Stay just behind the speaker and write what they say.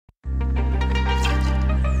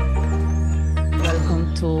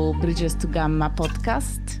to Bridges to Gamma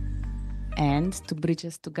podcast and to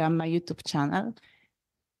Bridges to Gamma YouTube channel.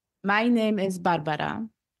 My name is Barbara.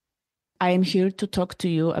 I am here to talk to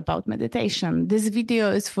you about meditation. This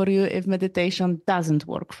video is for you if meditation doesn't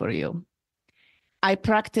work for you. I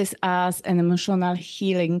practice as an emotional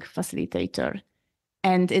healing facilitator,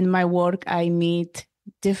 and in my work, I meet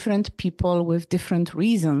different people with different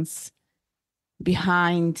reasons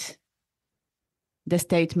behind the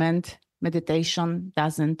statement, meditation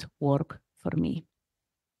doesn't work for me.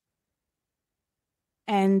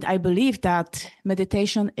 And I believe that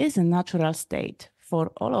meditation is a natural state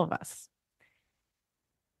for all of us.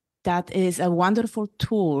 That is a wonderful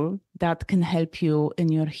tool that can help you in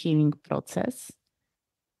your healing process,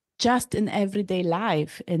 just in everyday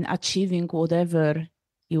life, in achieving whatever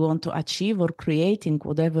you want to achieve or creating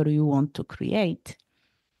whatever you want to create.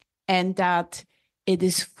 And that it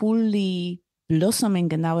is fully blossoming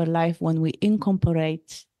in our life when we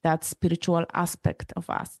incorporate that spiritual aspect of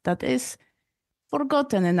us that is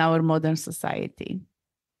forgotten in our modern society.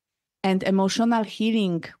 And emotional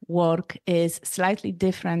healing work is slightly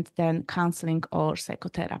different than counseling or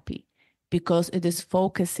psychotherapy because it is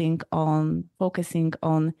focusing on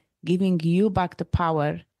giving you back the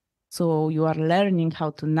power. So you are learning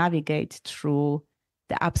how to navigate through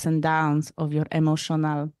the ups and downs of your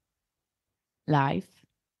emotional life.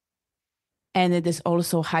 And it is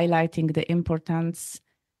also highlighting the importance,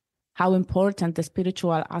 how important the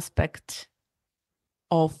spiritual aspect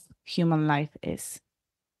of human life is,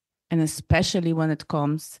 and especially when it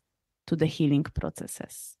comes to the healing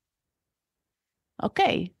processes.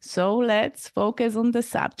 Okay, so let's focus on the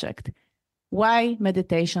subject. Why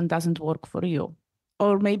meditation doesn't work for you?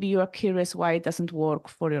 Or maybe you are curious why it doesn't work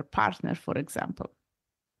for your partner, for example.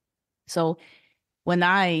 So when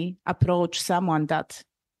I approach someone that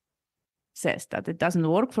says that it doesn't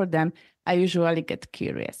work for them, I usually get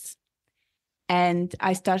curious. And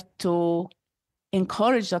I start to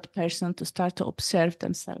encourage that person to start to observe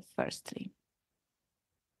themselves firstly.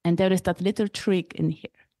 And there is that little trick in here.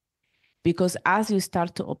 Because as you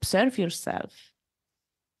start to observe yourself,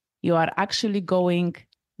 you are actually going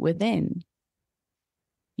within.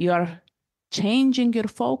 You are changing your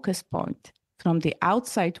focus point from the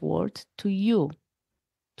outside world to you,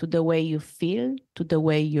 to the way you feel, to the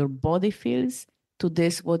way your body feels, to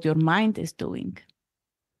this, what your mind is doing.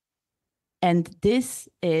 And this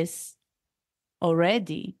is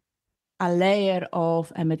already a layer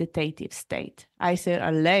of a meditative state. I say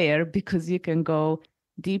a layer because you can go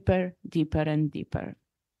deeper, deeper, and deeper.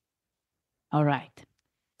 All right.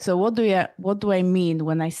 So what do I mean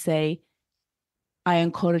when I say I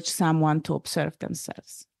encourage someone to observe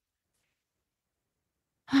themselves?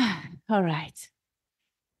 All right.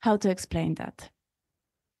 How to explain that?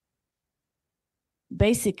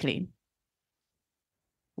 Basically,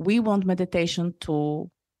 we want meditation to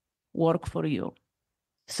work for you.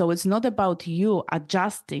 So it's not about you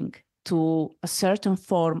adjusting to a certain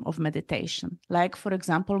form of meditation, like, for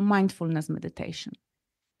example, mindfulness meditation,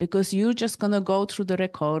 because you're just going to go through the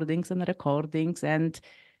recordings and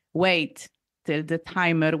wait till the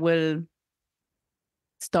timer will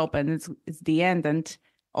stop and it's the end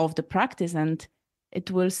of the practice, and it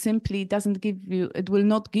will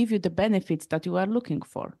not give you the benefits that you are looking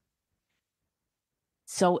for.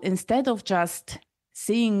 So instead of just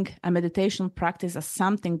seeing a meditation practice as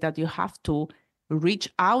something that you have to reach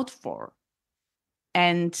out for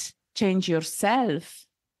and change yourself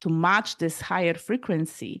to match this higher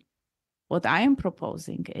frequency, what I am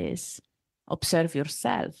proposing is observe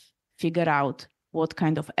yourself, figure out what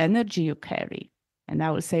kind of energy you carry. And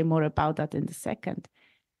I will say more about that in a second.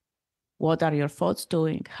 What are your thoughts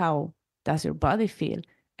doing? How does your body feel?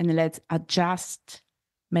 And let's adjust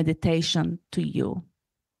meditation to you.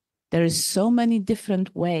 There is so many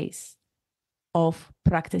different ways of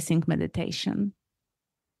practicing meditation.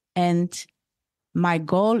 And my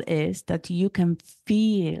goal is that you can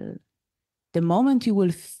feel, the moment you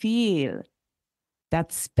will feel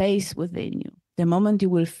that space within you, the moment you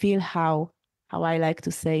will feel how I like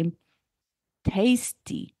to say,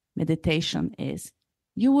 tasty meditation is,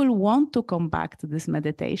 you will want to come back to this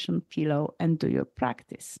meditation pillow and do your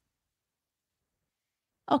practice.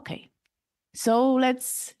 Okay, so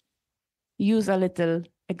let's use a little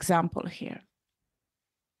example here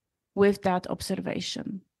with that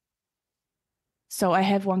observation. So I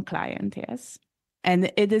have one client, yes,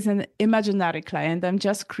 and it is an imaginary client. I'm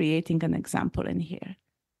just creating an example in here.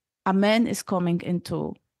 A man is coming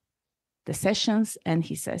into the sessions and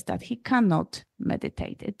he says that he cannot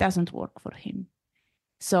meditate. It doesn't work for him.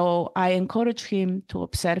 So I encourage him to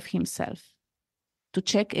observe himself, to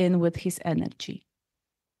check in with his energy,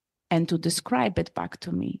 and to describe it back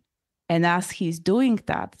to me. And as he's doing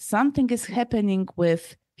that, something is happening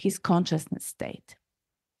with his consciousness state.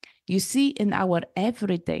 You see, in our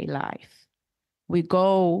everyday life, we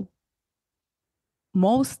are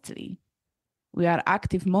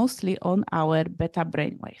active mostly on our beta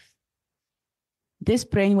brainwave. This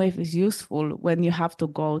brainwave is useful when you have to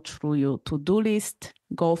go through your to-do list,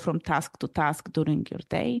 go from task to task during your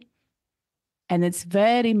day. And it's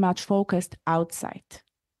very much focused outside.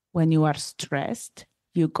 When you are stressed,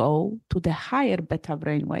 you go to the higher beta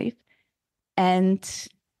brainwave and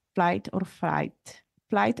flight or fight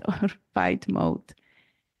mode.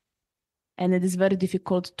 And it is very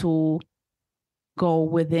difficult to go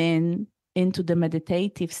within into the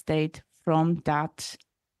meditative state from that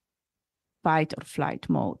fight or flight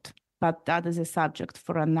mode. But that is a subject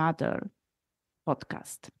for another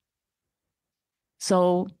podcast.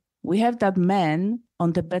 So we have that man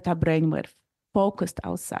on the beta brainwave focused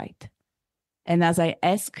outside. And as I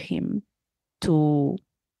ask him to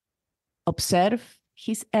observe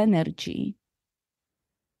his energy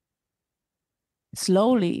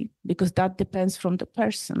slowly, because that depends from the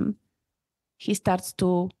person, he starts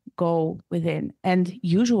to go within. And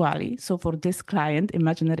usually, so for this client,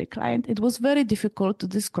 imaginary client, it was very difficult to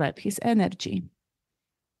describe his energy.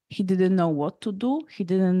 He didn't know what to do. He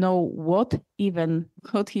didn't know what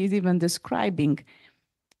he's even describing.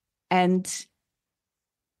 And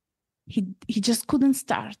he just couldn't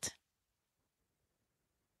start.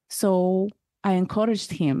 So I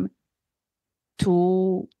encouraged him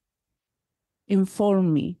to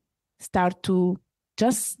inform me, start to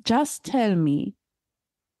just tell me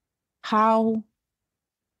how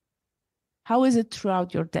is it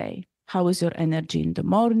throughout your day? How is your energy in the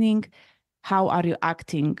morning? How are you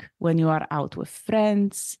acting when you are out with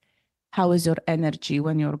friends? How is your energy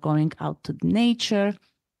when you're going out to nature?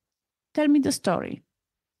 Tell me the story.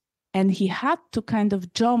 And he had to kind of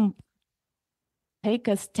take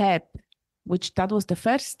a step, which that was the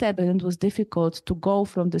first step, and it was difficult to go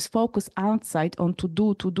from this focus outside on to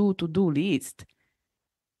do list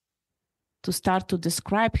to start to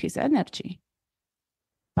describe his energy.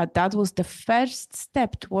 But that was the first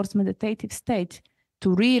step towards meditative state,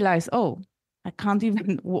 to realize, oh, I can't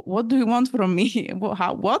even, what do you want from me?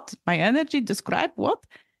 What? My energy? Describe what?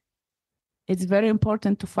 It's very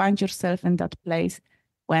important to find yourself in that place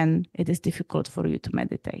when it is difficult for you to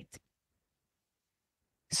meditate.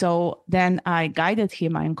 So then I guided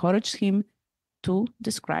him, I encouraged him to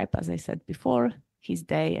describe, as I said before, his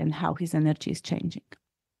day and how his energy is changing.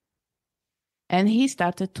 And he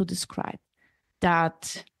started to describe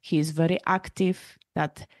that he is very active,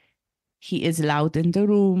 that he is loud in the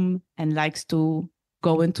room and likes to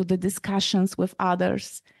go into the discussions with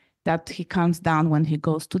others, that he calms down when he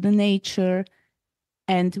goes to the nature.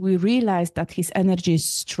 And we realized that his energy is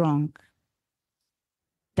strong,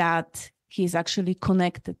 that he is actually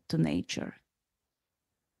connected to nature.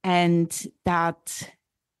 And that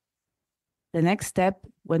the next step,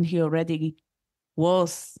 when he already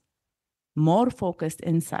was more focused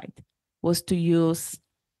inside, was to use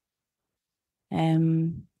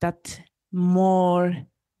that more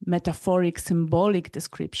metaphoric, symbolic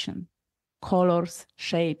description, colors,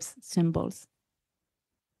 shapes, symbols.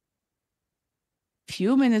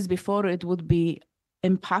 Few minutes before, it would be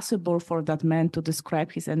impossible for that man to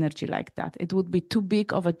describe his energy like that. It would be too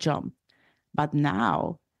big of a jump. But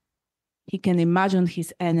now he can imagine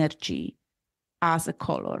his energy as a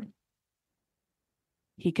color.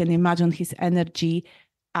 He can imagine his energy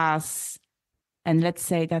as, and let's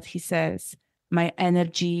say that he says, my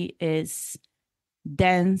energy is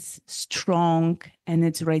dense, strong, and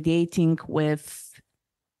it's radiating with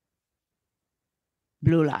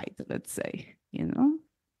blue light, let's say,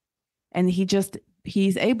 And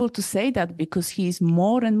he's able to say that because he's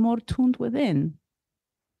more and more tuned within.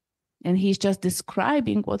 And he's just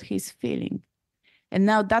describing what he's feeling. And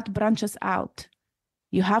now that branches out.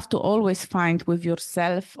 You have to always find with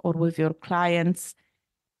yourself or with your clients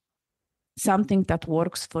something that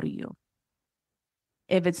works for you.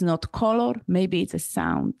 If it's not color, maybe it's a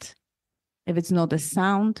sound. If it's not a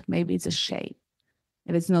sound, maybe it's a shape.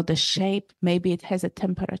 If it's not a shape, maybe it has a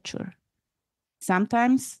temperature.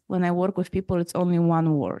 Sometimes when I work with people, it's only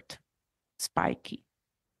one word: spiky,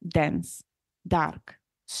 dense, dark,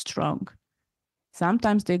 strong.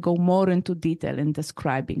 Sometimes they go more into detail in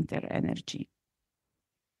describing their energy.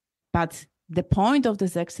 But the point of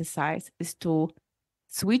this exercise is to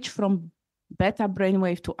switch from beta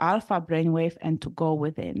brainwave to alpha brainwave and to go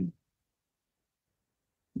within.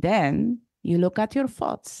 Then you look at your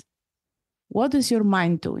thoughts. What is your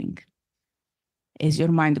mind doing? Is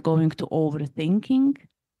your mind going to overthinking?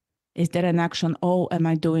 Is there an action? Oh, am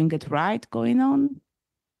I doing it right going on?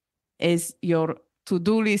 Is your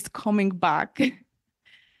to-do list coming back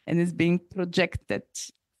and is being projected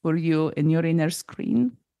for you in your inner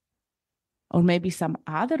screen? Or maybe some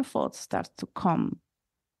other thoughts start to come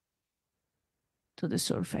to the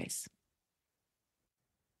surface.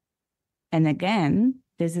 And again,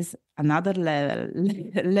 this is another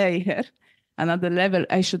layer, another level.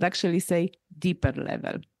 I should actually say deeper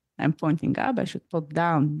level. I'm pointing up, I should put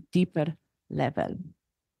down deeper level.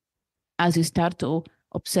 As you start to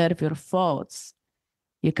observe your thoughts,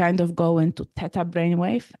 you kind of go into theta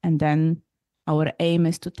brainwave, and then our aim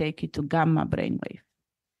is to take you to gamma brainwave,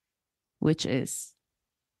 which is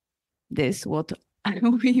this, what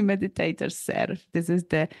we meditators serve. This is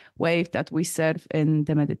the wave that we serve in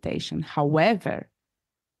the meditation. However,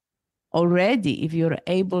 already, if you're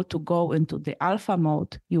able to go into the alpha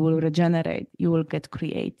mode, you will regenerate, you will get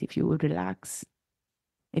creative, you will relax.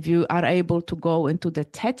 If you are able to go into the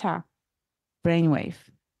theta brainwave,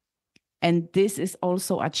 and this is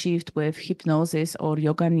also achieved with hypnosis or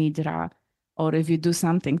yoga nidra, or if you do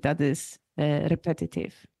something that is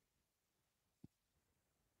repetitive,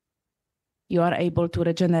 you are able to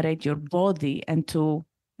regenerate your body and to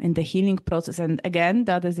in the healing process. And again,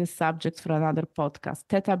 that is a subject for another podcast,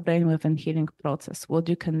 theta brainwave and healing process, what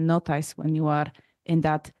you can notice when you are in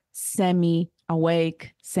that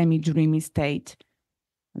semi-awake, semi-dreamy state.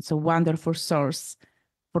 It's a wonderful source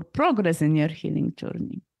for progress in your healing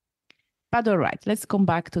journey. But all right, let's come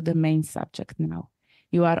back to the main subject now.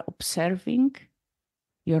 You are observing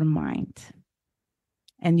your mind,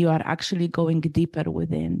 and you are actually going deeper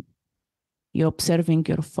within. You're observing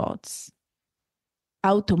your thoughts.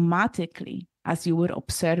 Automatically, as you will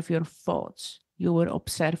observe your thoughts, you will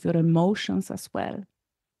observe your emotions as well.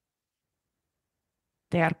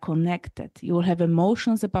 They are connected. You will have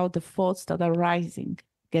emotions about the thoughts that are rising.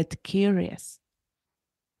 Get curious.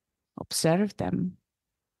 Observe them.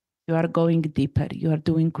 You are going deeper. You are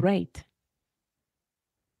doing great.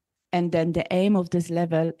 And then the aim of this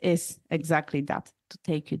level is exactly that, to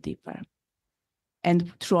take you deeper.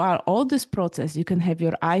 And throughout all this process, you can have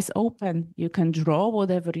your eyes open. You can draw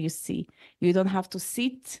whatever you see. You don't have to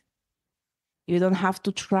sit. You don't have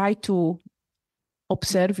to try to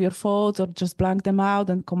observe your thoughts or just blank them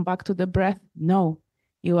out and come back to the breath. No,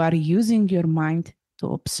 you are using your mind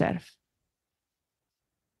to observe.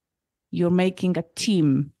 You're making a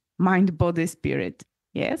team, mind, body, spirit.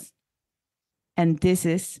 Yes? And this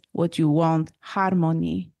is what you want,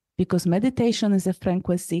 harmony. Because meditation is a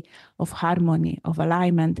frequency of harmony, of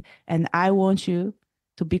alignment. And I want you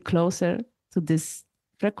to be closer to this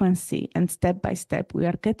frequency. And step by step, we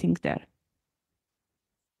are getting there.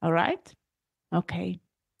 All right? Okay.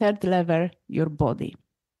 Third level, your body.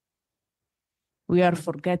 We are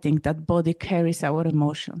forgetting that body carries our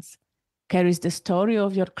emotions, carries the story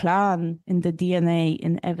of your clan in the DNA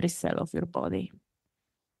in every cell of your body.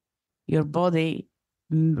 Your body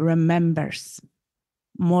remembers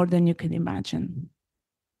more than you can imagine.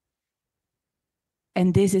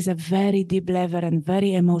 And this is a very deep level and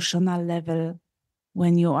very emotional level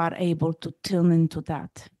when you are able to tune into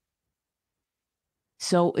that.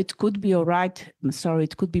 So it could be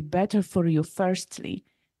it could be better for you, firstly,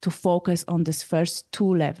 to focus on these first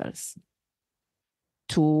two levels,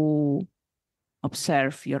 to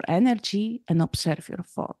observe your energy and observe your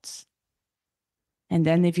thoughts. And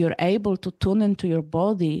then if you're able to tune into your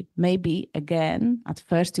body, maybe again, at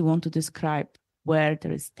first you want to describe where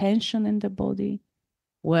there is tension in the body,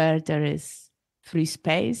 where there is free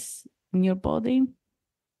space in your body,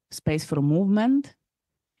 space for movement,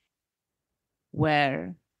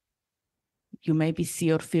 where you maybe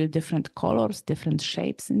see or feel different colors, different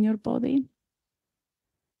shapes in your body.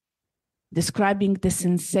 Describing the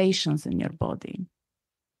sensations in your body.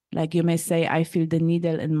 Like you may say, I feel the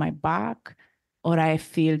needle in my back, or I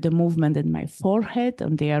feel the movement in my forehead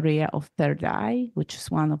on the area of third eye, which is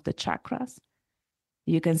one of the chakras.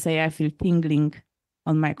 You can say, I feel tingling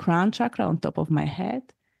on my crown chakra on top of my head.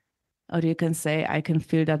 Or you can say, I can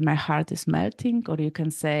feel that my heart is melting. Or you can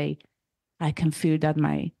say, I can feel that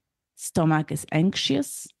my stomach is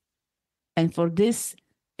anxious. And for this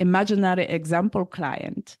imaginary example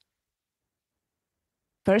client,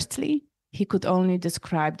 firstly, he could only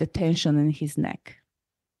describe the tension in his neck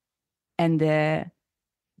and then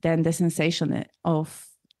the sensation of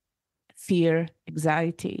fear,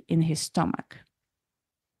 anxiety in his stomach.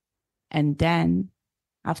 And then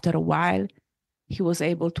after a while, he was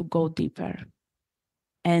able to go deeper.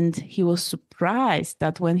 And he was surprised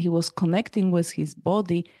that when he was connecting with his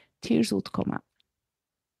body, tears would come up.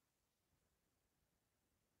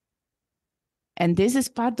 And this is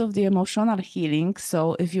part of the emotional healing.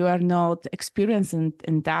 So if you are not experiencing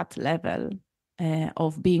in that level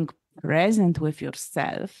of being present with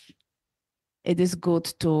yourself, it is good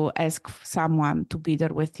to ask someone to be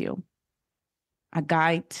there with you, a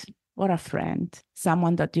guide or a friend,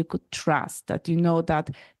 someone that you could trust, that you know that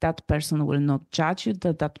that person will not judge you,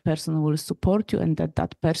 that that person will support you, and that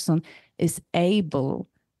that person is able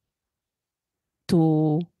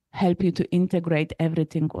to help you to integrate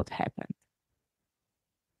everything what happened.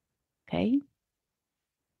 Okay?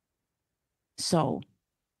 So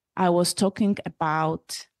I was talking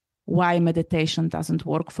about why meditation doesn't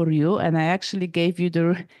work for you, and I actually gave you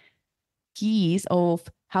the keys of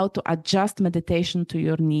how to adjust meditation to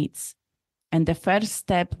your needs. And the first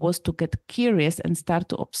step was to get curious and start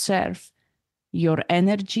to observe your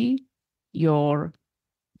energy, your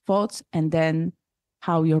thoughts, and then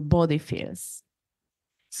how your body feels.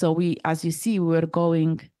 So we, as you see, we were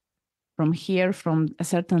going from here, from a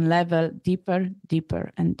certain level, deeper,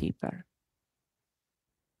 deeper, and deeper.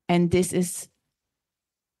 And this is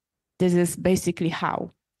basically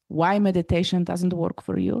why meditation doesn't work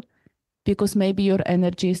for you, because maybe your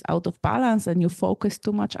energy is out of balance and you focus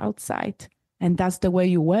too much outside. And that's the way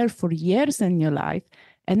you were for years in your life.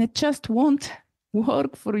 And it just won't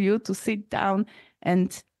work for you to sit down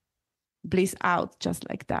and bliss out just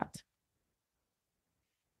like that.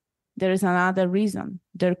 There is another reason.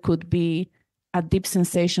 There could be a deep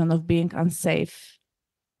sensation of being unsafe.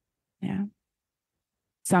 Yeah.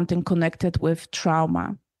 Something connected with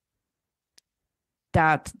trauma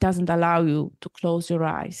that doesn't allow you to close your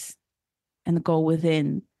eyes and go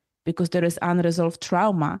within, because there is unresolved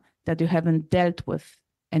trauma that you haven't dealt with.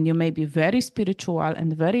 And you may be very spiritual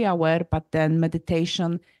and very aware, but then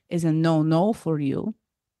meditation is a no-no for you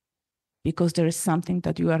because there is something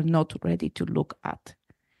that you are not ready to look at.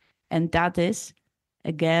 And that is,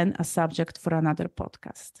 again, a subject for another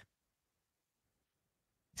podcast.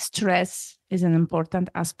 Stress is an important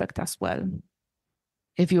aspect as well.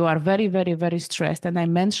 If you are very, very, very stressed, and I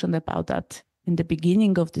mentioned about that in the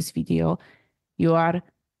beginning of this video, you are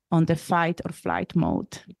on the fight or flight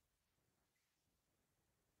mode.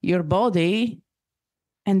 Your body,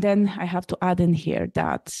 and then I have to add in here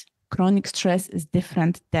that chronic stress is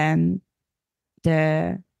different than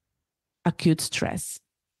the acute stress.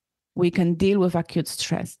 We can deal with acute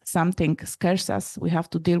stress. Something scares us. We have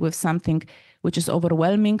to deal with something which is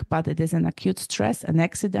overwhelming, but it is an acute stress, an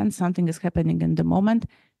accident, something is happening in the moment.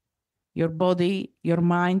 Your body, your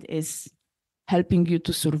mind is helping you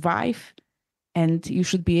to survive, and you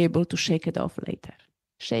should be able to shake it off later.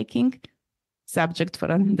 Shaking, subject for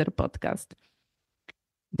another podcast.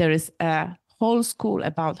 There is a whole school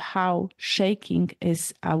about how shaking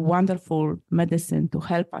is a wonderful medicine to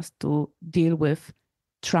help us to deal with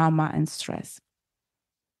trauma and stress.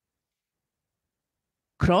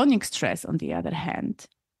 Chronic stress, on the other hand,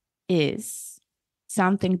 is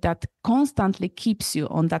something that constantly keeps you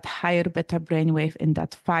on that higher beta brainwave in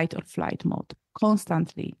that fight or flight mode,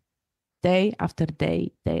 constantly, day after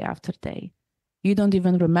day, day after day. You don't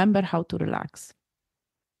even remember how to relax.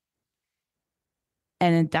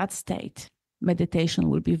 And in that state, meditation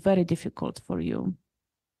will be very difficult for you.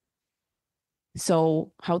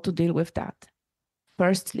 So how to deal with that?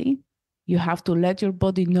 Firstly, you have to let your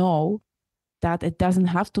body know that it doesn't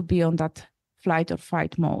have to be on that flight or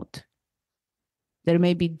fight mode. There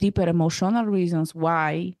may be deeper emotional reasons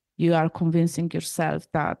why you are convincing yourself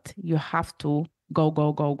that you have to go,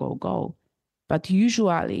 go, go, go, go. But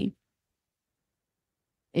usually,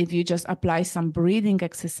 if you just apply some breathing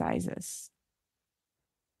exercises,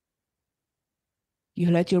 you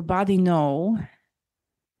let your body know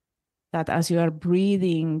that as you are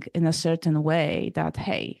breathing in a certain way, that,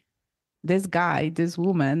 hey, this guy, this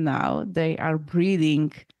woman now, they are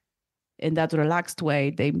breathing in that relaxed way,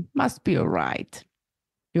 they must be all right.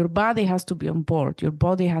 Your body has to be on board. Your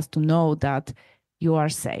body has to know that you are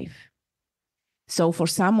safe. So for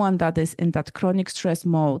someone that is in that chronic stress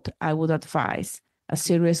mode, I would advise a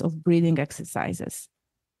series of breathing exercises.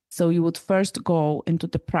 So you would first go into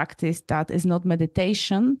the practice that is not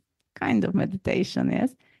meditation, kind of meditation,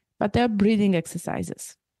 yes, but they're breathing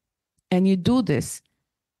exercises. And you do this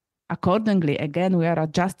accordingly. Again, we are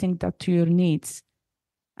adjusting that to your needs.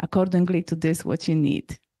 Accordingly to this, what you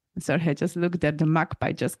need. Sorry, I just looked at the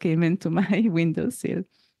magpie just came into my windowsill.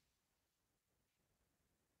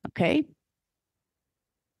 Okay.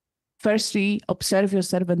 Firstly, observe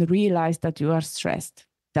yourself and realize that you are stressed,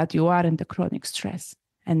 that you are in the chronic stress.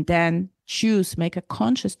 And then make a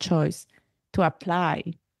conscious choice to apply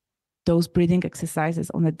those breathing exercises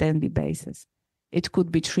on a daily basis. It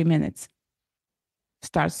could be 3 minutes.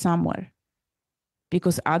 Start somewhere.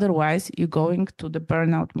 because otherwise you're going to the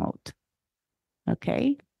burnout mode.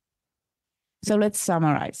 Okay? So let's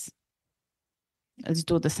summarize. Let's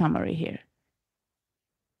do the summary here.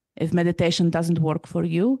 If meditation doesn't work for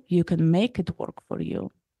you, you can make it work for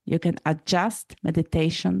you. You can adjust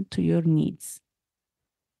meditation to your needs,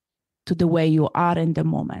 to the way you are in the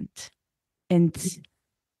moment. And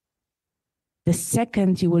the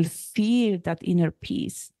second you will feel that inner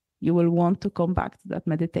peace, you will want to come back to that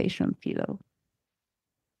meditation pillow.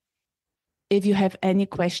 If you have any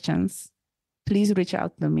questions, please reach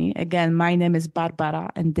out to me. Again, my name is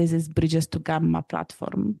Barbara, and this is Bridges to Gamma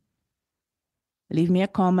platform. Leave me a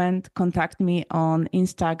comment, contact me on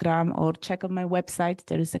Instagram, or check out my website.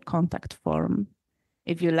 There is a contact form.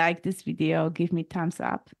 If you like this video, give me thumbs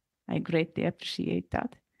up. I greatly appreciate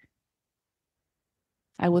that.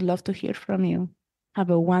 I would love to hear from you. Have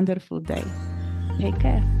a wonderful day. Take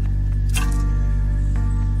care.